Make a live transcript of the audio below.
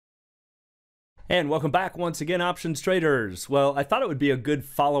And welcome back once again, options traders. Well, I thought it would be a good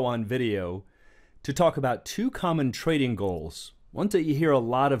follow-on video to talk about two common trading goals, ones that you hear a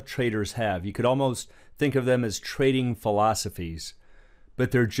lot of traders have. You could almost think of them as trading philosophies,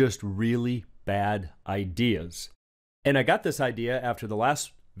 but they're just really bad ideas. And I got this idea after the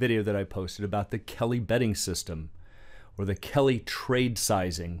last video that I posted about the Kelly betting system, or the Kelly trade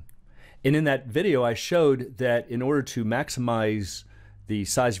sizing. And in that video, I showed that in order to maximize the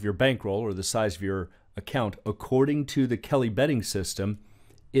size of your bankroll or the size of your account, according to the Kelly betting system,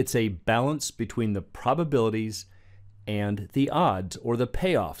 it's a balance between the probabilities and the odds or the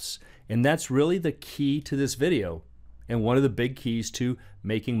payoffs. And that's really the key to this video. And one of the big keys to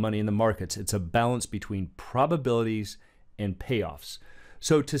making money in the markets. It's a balance between probabilities and payoffs.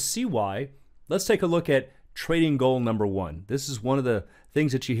 So to see why, let's take a look at trading goal number one. This is one of the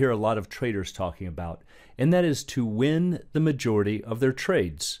things that you hear a lot of traders talking about, and that is to win the majority of their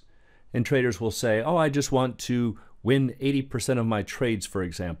trades. And traders will say, oh, I just want to win 80% of my trades, for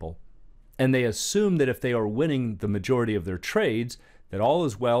example. And they assume that if they are winning the majority of their trades, that all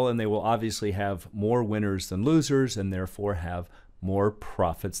is well, and they will obviously have more winners than losers, and therefore have more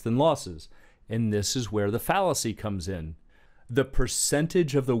profits than losses. And this is where the fallacy comes in. The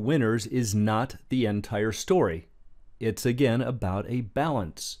percentage of the winners is not the entire story. It's again about a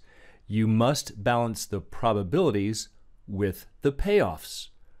balance. You must balance the probabilities with the payoffs,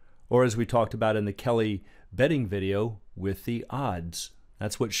 or as we talked about in the Kelly betting video, with the odds.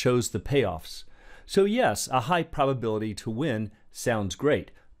 That's what shows the payoffs. So yes, a high probability to win sounds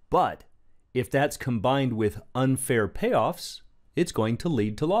great, but if that's combined with unfair payoffs, it's going to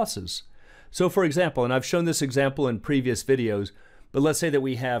lead to losses. So for example, and I've shown this example in previous videos, but let's say that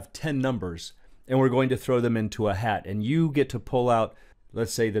we have 10 numbers and we're going to throw them into a hat, and you get to pull out,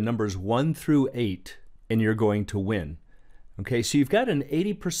 let's say, the numbers 1 through 8, and you're going to win. Okay, so you've got an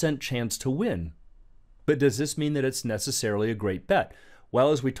 80% chance to win. But does this mean that it's necessarily a great bet?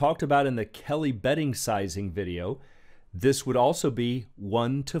 Well, as we talked about in the Kelly betting sizing video, this would also be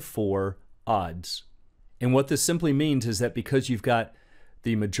 1 to 4 odds. And what this simply means is that because you've got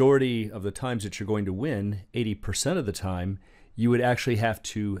the majority of the times that you're going to win, 80% of the time, you would actually have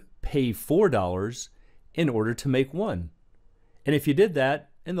to pay $4 in order to make 1. And if you did that,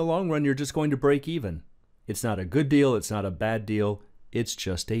 in the long run, you're just going to break even. It's not a good deal, it's not a bad deal, it's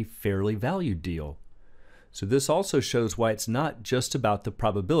just a fairly valued deal. So this also shows why it's not just about the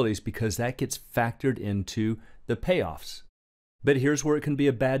probabilities, because that gets factored into the payoffs. But here's where it can be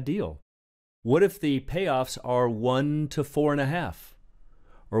a bad deal. What if the payoffs are 1 to 4.5?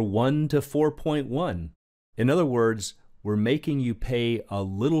 Or 1 to 4.1. In other words, we're making you pay a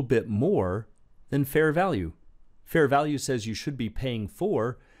little bit more than fair value. Fair value says you should be paying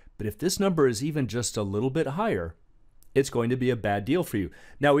 4, but if this number is even just a little bit higher, it's going to be a bad deal for you.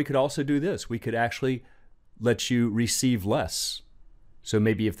 Now, we could also do this. We could actually let you receive less. So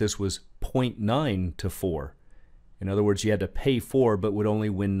maybe if this was 0.9 to 4, in other words, you had to pay 4 but would only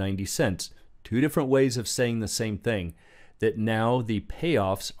win 90 cents. Two different ways of saying the same thing, that now the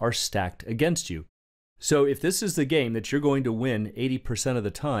payoffs are stacked against you. So if this is the game that you're going to win 80% of the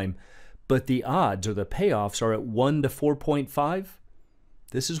time, but the odds or the payoffs are at 1 to 4.5,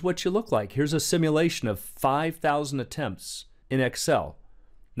 this is what you look like. Here's a simulation of 5,000 attempts in Excel.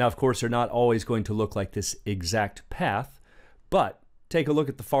 Now, of course, they're not always going to look like this exact path, but take a look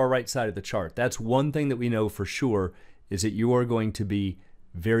at the far right side of the chart. That's one thing that we know for sure, is that you are going to be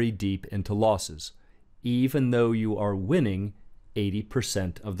very deep into losses, even though you are winning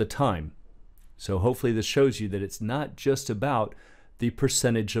 80% of the time. So hopefully this shows you that it's not just about the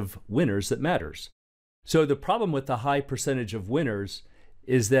percentage of winners that matters. So the problem with the high percentage of winners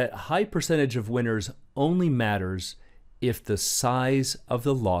is that high percentage of winners only matters if the size of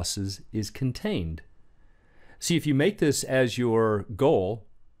the losses is contained. See, if you make this as your goal,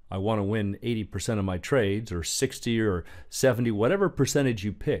 I want to win 80% of my trades, or 60 or 70, whatever percentage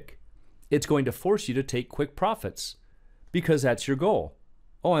you pick, it's going to force you to take quick profits because that's your goal.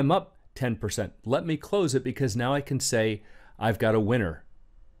 Oh, I'm up 10%. Let me close it because now I can say I've got a winner.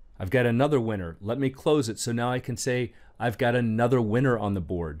 I've got another winner. Let me close it so now I can say I've got another winner on the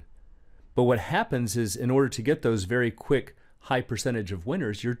board. But what happens is, in order to get those very quick high percentage of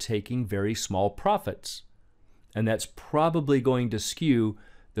winners, you're taking very small profits. And that's probably going to skew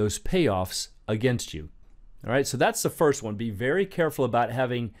those payoffs against you. All right, so that's the first one. Be very careful about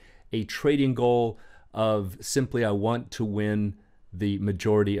having a trading goal of simply, I want to win the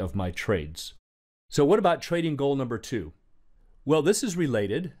majority of my trades. So what about trading goal number 2? Well, this is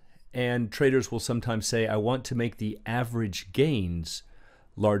related, and traders will sometimes say, I want to make the average gains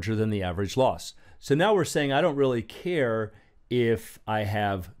larger than the average loss. So now we're saying I don't really care If I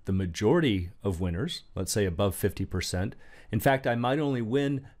have the majority of winners, let's say above 50%, in fact, I might only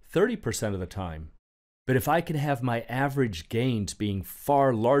win 30% of the time. But if I can have my average gains being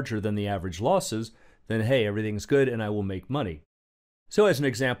far larger than the average losses, then hey, everything's good and I will make money. So as an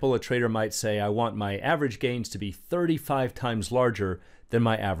example, a trader might say, I want my average gains to be 35 times larger than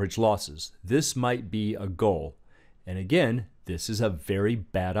my average losses. This might be a goal. And again, this is a very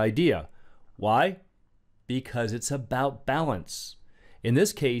bad idea. Why? Because it's about balance. In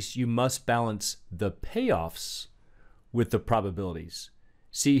this case, you must balance the payoffs with the probabilities.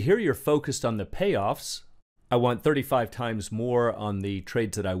 See, here you're focused on the payoffs. I want 35 times more on the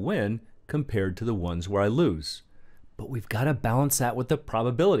trades that I win compared to the ones where I lose. But we've got to balance that with the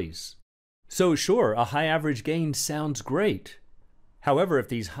probabilities. So sure, a high average gain sounds great. However, if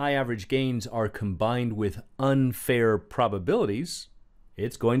these high average gains are combined with unfair probabilities,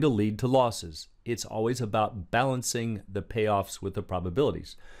 it's going to lead to losses. It's always about balancing the payoffs with the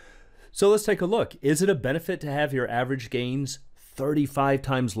probabilities. So let's take a look. Is it a benefit to have your average gains 35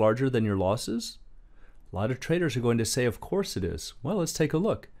 times larger than your losses? A lot of traders are going to say, of course it is. Well, let's take a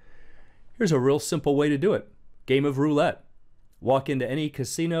look. Here's a real simple way to do it. Game of roulette. Walk into any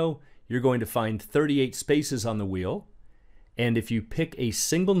casino, you're going to find 38 spaces on the wheel. And if you pick a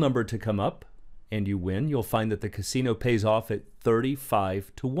single number to come up and you win, you'll find that the casino pays off at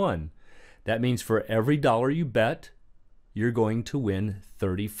 35 to 1. That means for every dollar you bet, you're going to win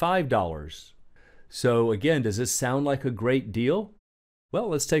 $35. So again, does this sound like a great deal? Well,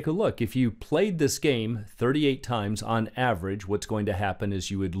 let's take a look. If you played this game 38 times on average, what's going to happen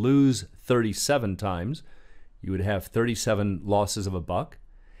is you would lose 37 times. You would have 37 losses of $1.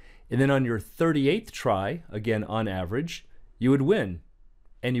 And then on your 38th try, again on average, you would win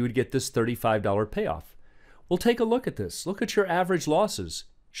and you would get this $35 payoff. Well, take a look at this. Look at your average losses.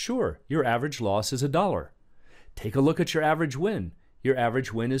 Sure, your average loss is $1. Take a look at your average win. Your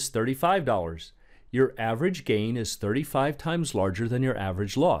average win is $35. Your average gain is 35 times larger than your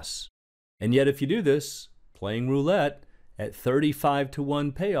average loss. And yet if you do this, playing roulette at 35 to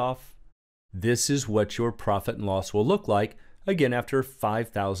 1 payoff, this is what your profit and loss will look like, again after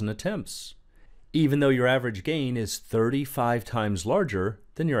 5,000 attempts. Even though your average gain is 35 times larger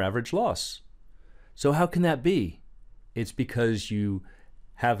than your average loss. So how can that be? It's because you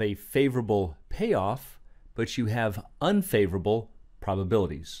have a favorable payoff, but you have unfavorable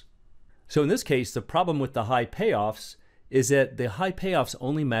probabilities. So in this case, the problem with the high payoffs is that the high payoffs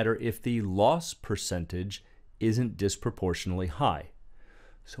only matter if the loss percentage isn't disproportionately high.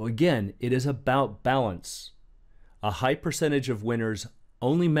 So again, it is about balance. A high percentage of winners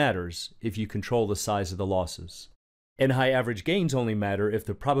only matters if you control the size of the losses. And high average gains only matter if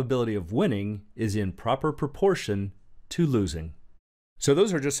the probability of winning is in proper proportion to losing. So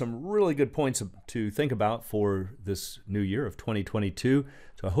those are just some really good points to think about for this new year of 2022.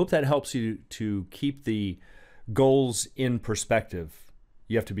 So I hope that helps you to keep the goals in perspective.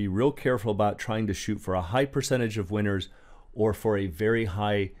 You have to be real careful about trying to shoot for a high percentage of winners or for a very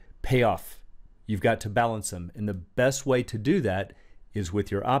high payoff. You've got to balance them. And the best way to do that is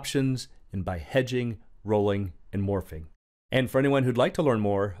with your options and by hedging, rolling, and morphing. And for anyone who'd like to learn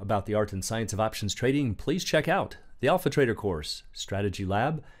more about the art and science of options trading, please check out the Alpha Trader course, Strategy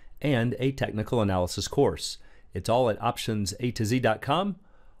Lab, and a technical analysis course. It's all at optionsatoz.com.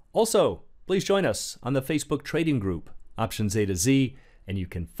 Also, please join us on the Facebook trading group, Options A to Z, and you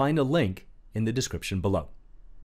can find a link in the description below.